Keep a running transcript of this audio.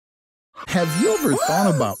Have you ever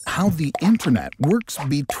thought about how the internet works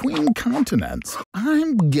between continents?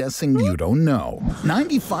 I'm guessing you don't know.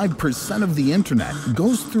 95% of the internet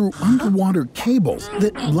goes through underwater cables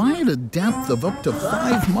that lie at a depth of up to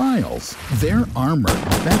 5 miles. They're armored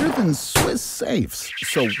better than Swiss safes,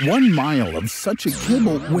 so 1 mile of such a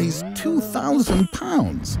cable weighs 2,000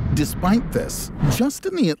 pounds. Despite this, just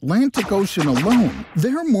in the Atlantic Ocean alone,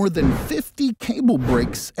 there are more than 50 cable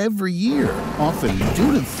breaks every year, often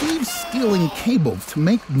due to thieves stealing cable to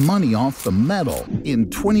make money off the metal. In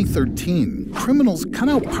 2013, criminals cut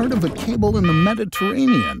out part of a cable in the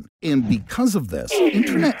Mediterranean. And because of this,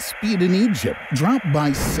 internet speed in Egypt dropped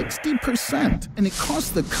by 60%, and it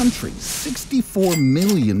cost the country $64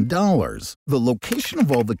 million. The location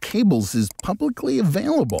of all the cables is publicly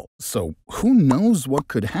available, so who knows what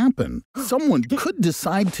could happen? Someone could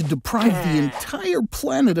decide to deprive the entire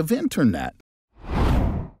planet of internet.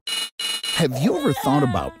 Have you ever thought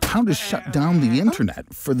about how to shut down the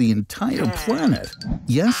internet for the entire planet?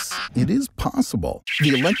 Yes, it is possible.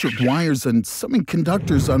 The electric wires and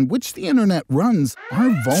semiconductors on which the internet runs are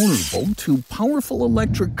vulnerable to powerful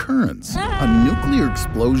electric currents. A nuclear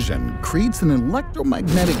explosion creates an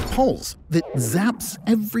electromagnetic pulse that zaps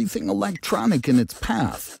everything electronic in its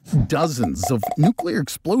path. Dozens of nuclear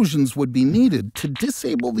explosions would be needed to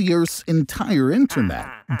disable the Earth's entire internet.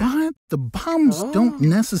 But the bombs don't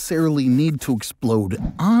necessarily need to explode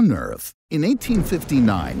on Earth. In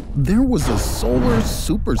 1859, there was a solar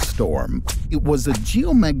superstorm. It was a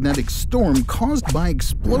geomagnetic storm caused by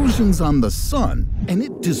explosions on the sun, and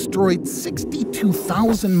it destroyed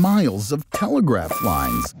 62,000 miles of telegraph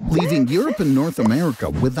lines, leaving Europe and North America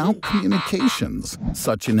without communications.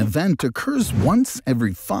 Such an event occurs once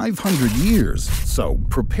every 500 years, so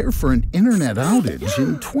prepare for an internet outage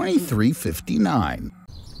in 2359.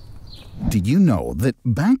 Did you know that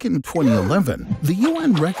back in 2011, the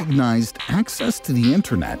UN recognized access to the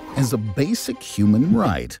internet as a basic human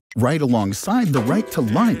right, right alongside the right to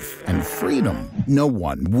life and freedom? No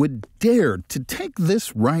one would dare to take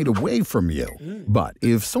this right away from you. But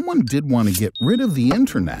if someone did want to get rid of the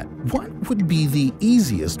internet, what would be the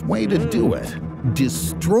easiest way to do it?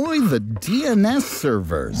 Destroy the DNS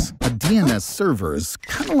servers. A DNS server is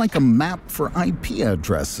kind of like a map for IP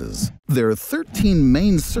addresses. There are 13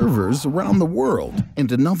 main servers around the world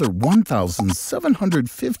and another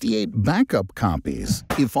 1,758 backup copies.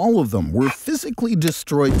 If all of them were physically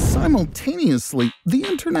destroyed simultaneously, the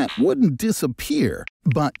internet wouldn't disappear.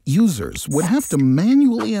 But users would have to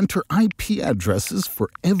manually enter IP addresses for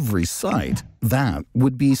every site. That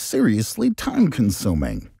would be seriously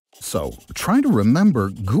time-consuming. So try to remember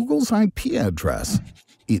Google's IP address.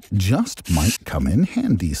 It just might come in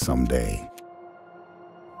handy someday.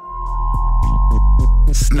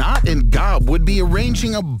 Snot and Gặp would be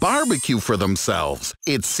arranging a barbecue for themselves.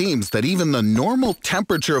 It seems that even the normal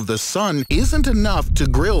temperature of the sun isn't enough to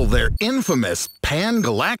grill their infamous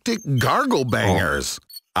pan-galactic gargle bangers.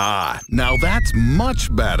 Ah, now that's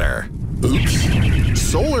much better. Oops.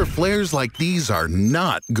 Solar flares like these are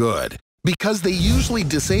not good, because they usually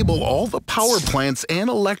disable all the power plants and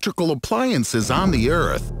electrical appliances on the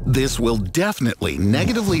Earth. This will definitely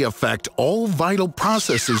negatively affect all vital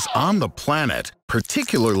processes on the planet,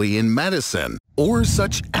 particularly in medicine, or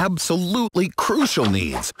such absolutely crucial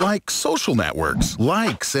needs like social networks,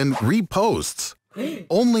 likes, and reposts.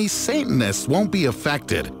 Only Satanists won't be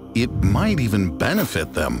affected. It might even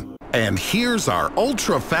benefit them. And here's our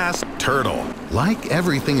ultra-fast turtle. Like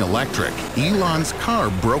everything electric, Elon's car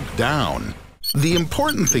broke down. The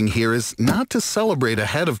important thing here is not to celebrate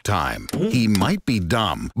ahead of time. He might be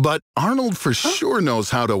dumb, but Arnold for sure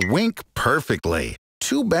knows how to wink perfectly.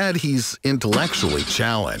 Too bad he's intellectually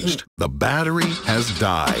challenged. The battery has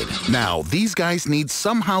died. Now, these guys need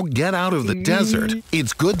somehow get out of the desert.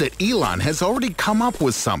 It's good that Elon has already come up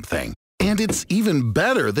with something. And it's even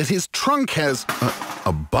better that his trunk has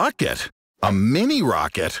a bucket, a mini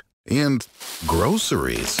rocket, and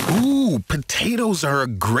groceries. Ooh, potatoes are a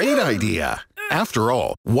great idea. After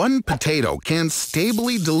all, one potato can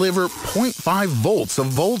stably deliver 0.5 volts of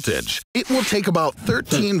voltage. It will take about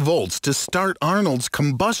 13 volts to start Arnold's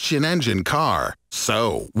combustion engine car.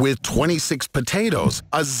 So, with 26 potatoes,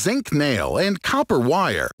 a zinc nail, and copper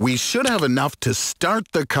wire, we should have enough to start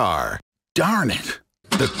the car. Darn it!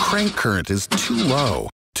 The crank current is too low.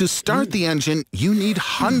 To start the engine, you need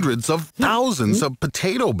hundreds of thousands of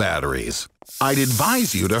potato batteries. I'd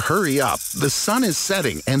advise you to hurry up. The sun is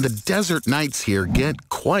setting and the desert nights here get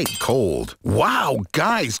quite cold. Wow,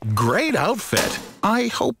 guys, great outfit. I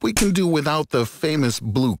hope we can do without the famous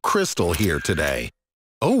blue crystal here today.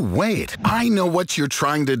 Oh, wait, I know what you're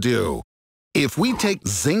trying to do. If we take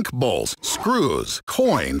zinc bolts, screws,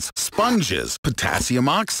 coins, sponges, potassium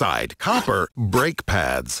oxide, copper, brake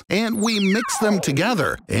pads, and we mix them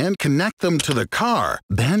together and connect them to the car,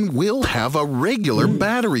 then we'll have a regular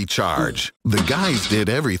battery charge. The guys did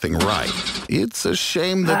everything right. It's a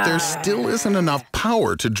shame that there still isn't enough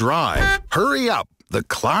power to drive. Hurry up, the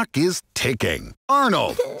clock is ticking.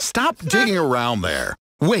 Arnold, stop digging around there.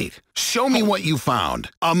 Wait, show me what you found.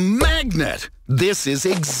 A magnet! This is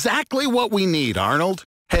exactly what we need, Arnold.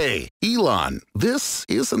 Hey, Elon, this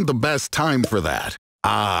isn't the best time for that.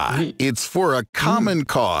 It's for a common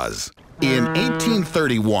cause. In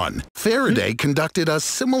 1831, Faraday conducted a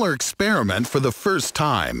similar experiment for the first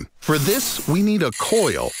time. For this, we need a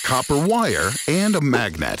coil, copper wire, and a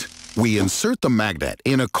magnet. We insert the magnet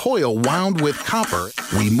in a coil wound with copper.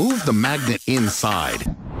 We move the magnet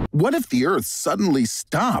inside. What if the Earth suddenly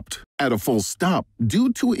stopped? At a full stop,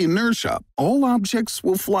 due to inertia, all objects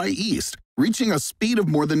will fly east, reaching a speed of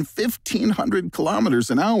more than 1,500 kilometers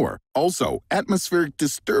an hour. Also, atmospheric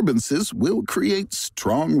disturbances will create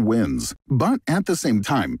strong winds. But at the same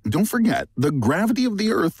time, don't forget, the gravity of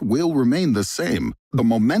the Earth will remain the same. The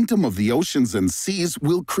momentum of the oceans and seas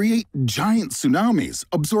will create giant tsunamis,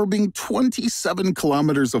 absorbing 27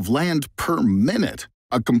 kilometers of land per minute.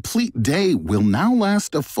 A complete day will now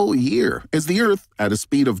last a full year, as the Earth, at a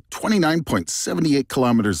speed of 29.78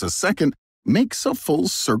 kilometers a second, makes a full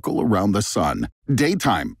circle around the sun.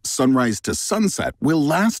 Daytime, sunrise to sunset, will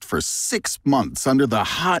last for 6 months under the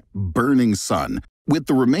hot, burning sun, with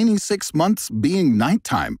the remaining 6 months being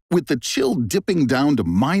nighttime, with the chill dipping down to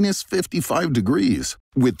minus 55 degrees.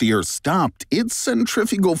 With the Earth stopped, its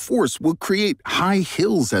centrifugal force will create high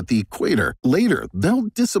hills at the equator. Later, they'll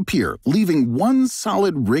disappear, leaving one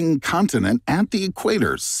solid ring continent at the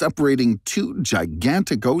equator, separating two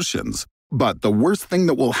gigantic oceans. But the worst thing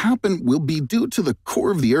that will happen will be due to the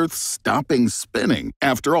core of the Earth stopping spinning.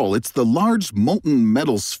 After all, it's the large molten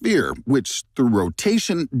metal sphere, which, through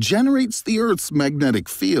rotation, generates the Earth's magnetic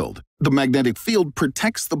field. The magnetic field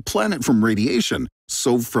protects the planet from radiation,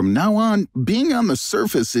 so from now on, being on the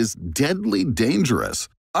surface is deadly dangerous.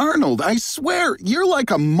 Arnold, I swear, you're like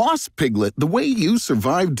a moss piglet the way you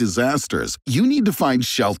survive disasters. You need to find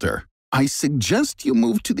shelter. I suggest you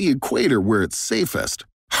move to the equator where it's safest.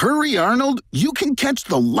 Hurry, Arnold! You can catch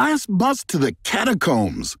the last bus to the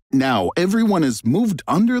catacombs. Now everyone is moved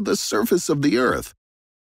under the surface of the Earth.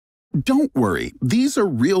 Don't worry, these are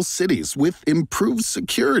real cities with improved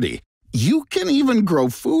security. You can even grow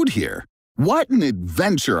food here. What an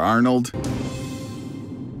adventure, Arnold!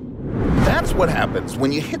 That's what happens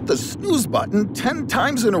when you hit the snooze button 10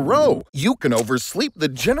 times in a row. You can oversleep the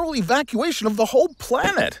general evacuation of the whole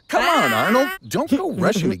planet. Come on, Arnold. Don't go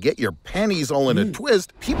rushing to get your panties all in a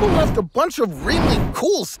twist. People left a bunch of really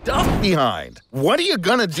cool stuff behind. What are you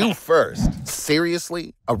gonna do first?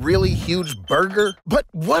 Seriously? A really huge burger? But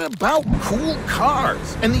what about cool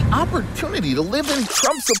cars and the opportunity to live in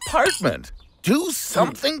Trump's apartment? Do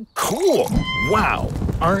something cool. Wow,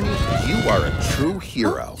 Arnie, you are a true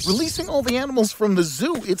hero. Releasing all the animals from the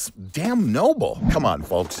zoo, it's damn noble. Come on,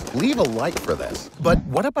 folks, leave a like for this. But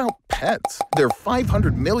what about pets? There are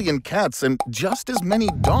 500 million cats and just as many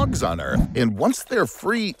dogs on Earth. And once they're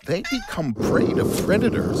free, they become prey to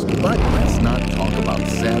predators. But let's not talk about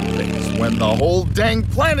sad things when the whole dang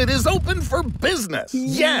planet is open for business.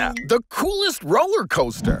 Yeah, the coolest roller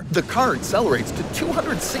coaster. The car accelerates to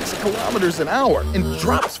 206 kilometers an hour and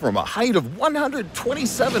drops from a height of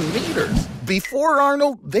 127 meters. Before,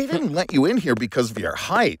 Arnold, they didn't let you in here because of your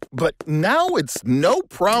height, but now it's no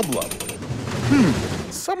problem.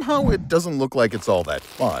 Somehow it doesn't look like it's all that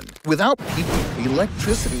fun. Without people,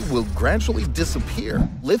 electricity will gradually disappear.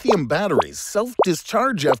 Lithium batteries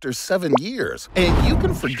self-discharge after 7 years. And you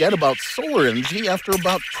can forget about solar energy after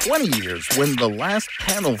about 20 years when the last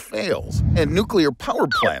panel fails. And nuclear power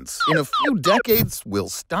plants, in a few decades, will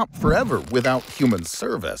stop forever without human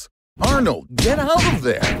service. Arnold, get out of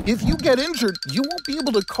there. If you get injured, you won't be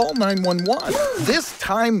able to call 911. This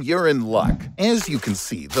time, you're in luck. As you can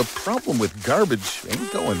see, the problem with garbage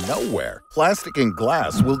ain't going nowhere. Plastic and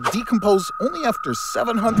glass will decompose only after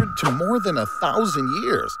 700 to more than 1,000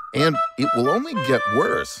 years. And it will only get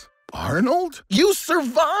worse. Arnold? You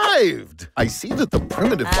survived! I see that the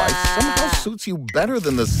primitive life somehow suits you better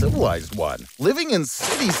than the civilized one. Living in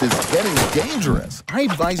cities is getting dangerous. I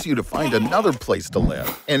advise you to find another place to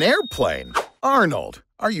live. An airplane? Arnold,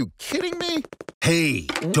 are you kidding me? Hey,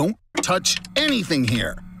 don't touch anything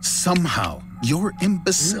here. Somehow, your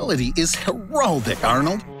imbecility is heraldic,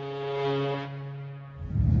 Arnold.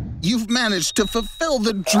 You've managed to fulfill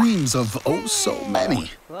the dreams of oh so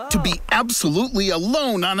many. To be absolutely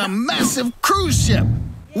alone on a massive cruise ship.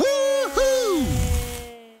 Woohoo!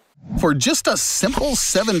 For just a simple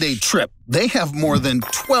 7-day trip, they have more than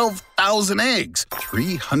 12,000 eggs,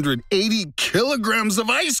 380 kilograms of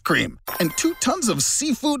ice cream, and 2 tons of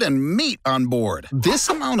seafood and meat on board. This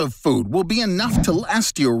amount of food will be enough to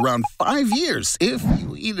last you around 5 years if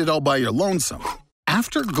you eat it all by your lonesome.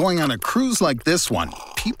 After going on a cruise like this one,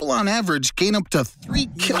 people on average gain up to 3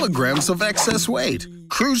 kilograms of excess weight.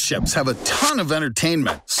 Cruise ships have a ton of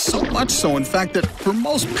entertainment, so much so in fact that for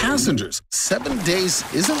most passengers, 7 days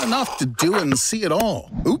isn't enough to do and see it all.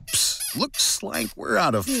 Oops, looks like we're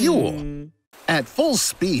out of fuel. At full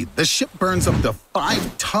speed, the ship burns up to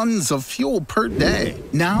 5 tons of fuel per day.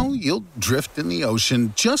 Now you'll drift in the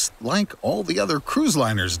ocean just like all the other cruise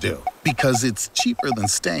liners do, because it's cheaper than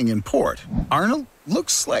staying in port. Arnold,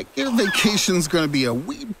 looks like your vacation's going to be a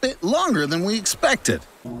wee bit longer than we expected.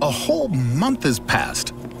 A whole month has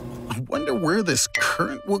passed. I wonder where this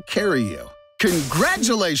current will carry you.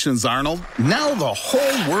 Congratulations, Arnold. Now the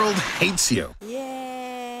whole world hates you.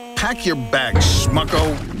 Yay. Pack your bags,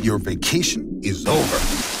 schmucko. Your vacation is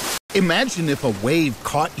over. Imagine if a wave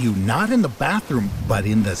caught you not in the bathroom, but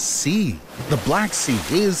in the sea. The Black Sea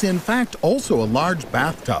is, in fact, also a large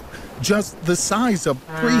bathtub, just the size of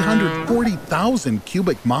 340,000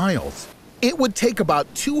 cubic miles. It would take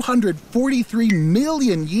about 243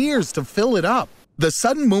 million years to fill it up. The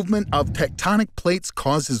sudden movement of tectonic plates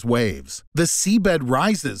causes waves. The seabed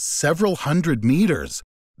rises several hundred meters,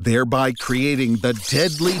 thereby creating the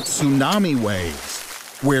deadly tsunami waves.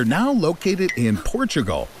 We're now located in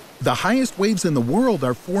Portugal. The highest waves in the world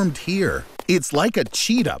are formed here. It's like a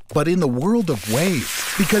cheetah, but in the world of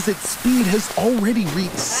waves, because its speed has already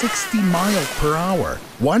reached 60 miles per hour.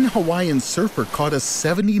 One Hawaiian surfer caught a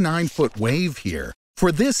 79-foot wave here.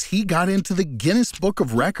 For this, he got into the Guinness Book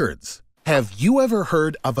of Records. Have you ever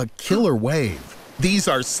heard of a killer wave? These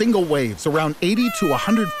are single waves around 80 to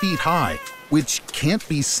 100 feet high, which can't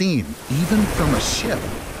be seen even from a ship.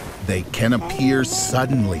 They can appear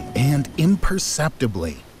suddenly and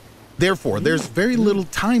imperceptibly. Therefore, there's very little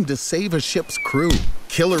time to save a ship's crew.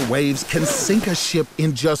 Killer waves can sink a ship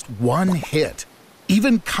in just one hit.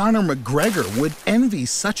 Even Conor McGregor would envy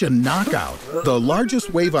such a knockout. The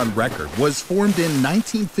largest wave on record was formed in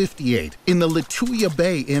 1958 in the Lituya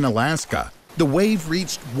Bay in Alaska. The wave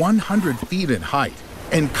reached 100 feet in height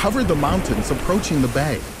and covered the mountains approaching the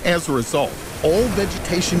bay. As a result, all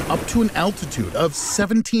vegetation up to an altitude of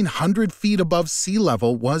 1,700 feet above sea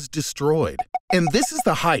level was destroyed. And this is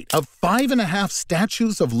the height of 5.5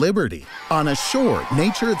 statues of liberty. On a shore,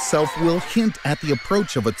 nature itself will hint at the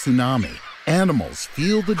approach of a tsunami. Animals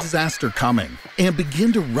feel the disaster coming and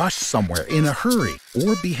begin to rush somewhere in a hurry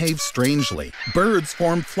or behave strangely. Birds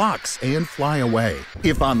form flocks and fly away.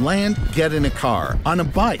 If on land, get in a car. On a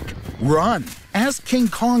bike, run. Ask King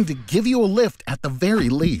Kong to give you a lift at the very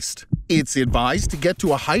least. It's advised to get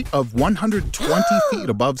to a height of 120 feet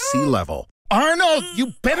above sea level. Arnold,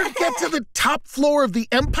 you better get to the top floor of the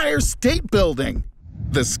Empire State Building.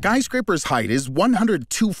 The skyscraper's height is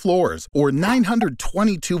 102 floors, or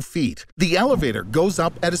 922 feet. The elevator goes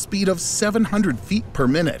up at a speed of 700 feet per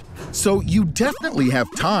minute, so you definitely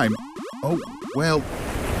have time. Oh, well,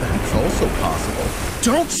 that's also possible.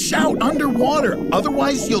 Don't shout underwater,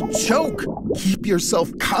 otherwise you'll choke. Keep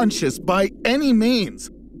yourself conscious by any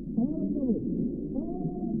means.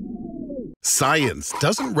 Science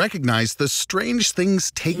doesn't recognize the strange things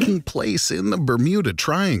taking place in the Bermuda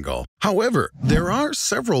Triangle. However, there are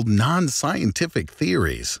several non-scientific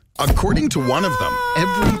theories. According to one of them,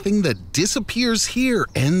 everything that disappears here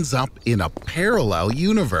ends up in a parallel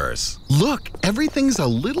universe. Look, everything's a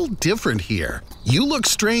little different here. You look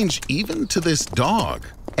strange even to this dog.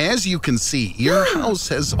 As you can see, your house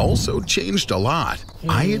has also changed a lot.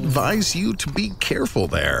 I advise you to be careful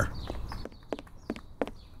there.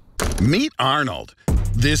 Meet Arnold.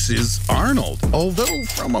 This is Arnold, although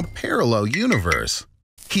from a parallel universe.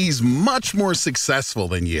 He's much more successful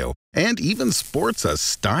than you, and even sports a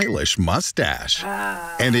stylish mustache.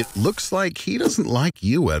 And it looks like he doesn't like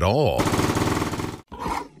you at all.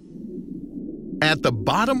 At the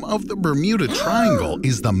bottom of the Bermuda Triangle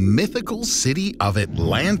is the mythical city of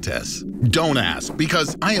Atlantis. Don't ask,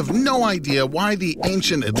 because I have no idea why the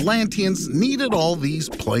ancient Atlanteans needed all these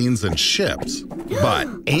planes and ships. But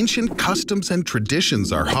ancient customs and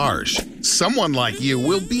traditions are harsh. Someone like you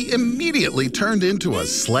will be immediately turned into a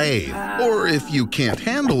slave. Or if you can't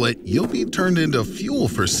handle it, you'll be turned into fuel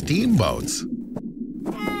for steamboats.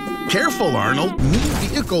 Careful, Arnold, new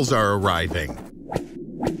vehicles are arriving.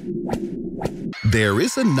 There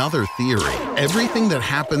is another theory. Everything that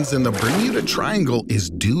happens in the Bermuda Triangle is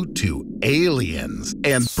due to aliens.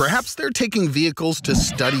 And perhaps they're taking vehicles to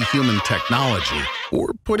study human technology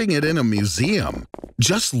or putting it in a museum.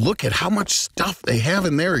 Just look at how much stuff they have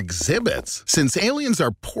in their exhibits. Since aliens are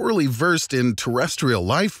poorly versed in terrestrial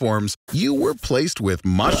life forms, you were placed with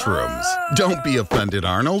mushrooms. Don't be offended,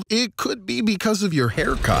 Arnold. It could be because of your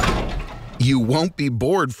haircut. You won't be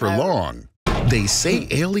bored for long. They say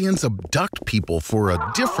aliens abduct people for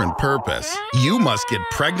a different purpose. You must get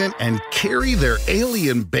pregnant and carry their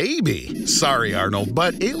alien baby. Sorry, Arnold,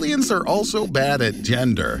 but aliens are also bad at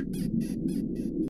gender.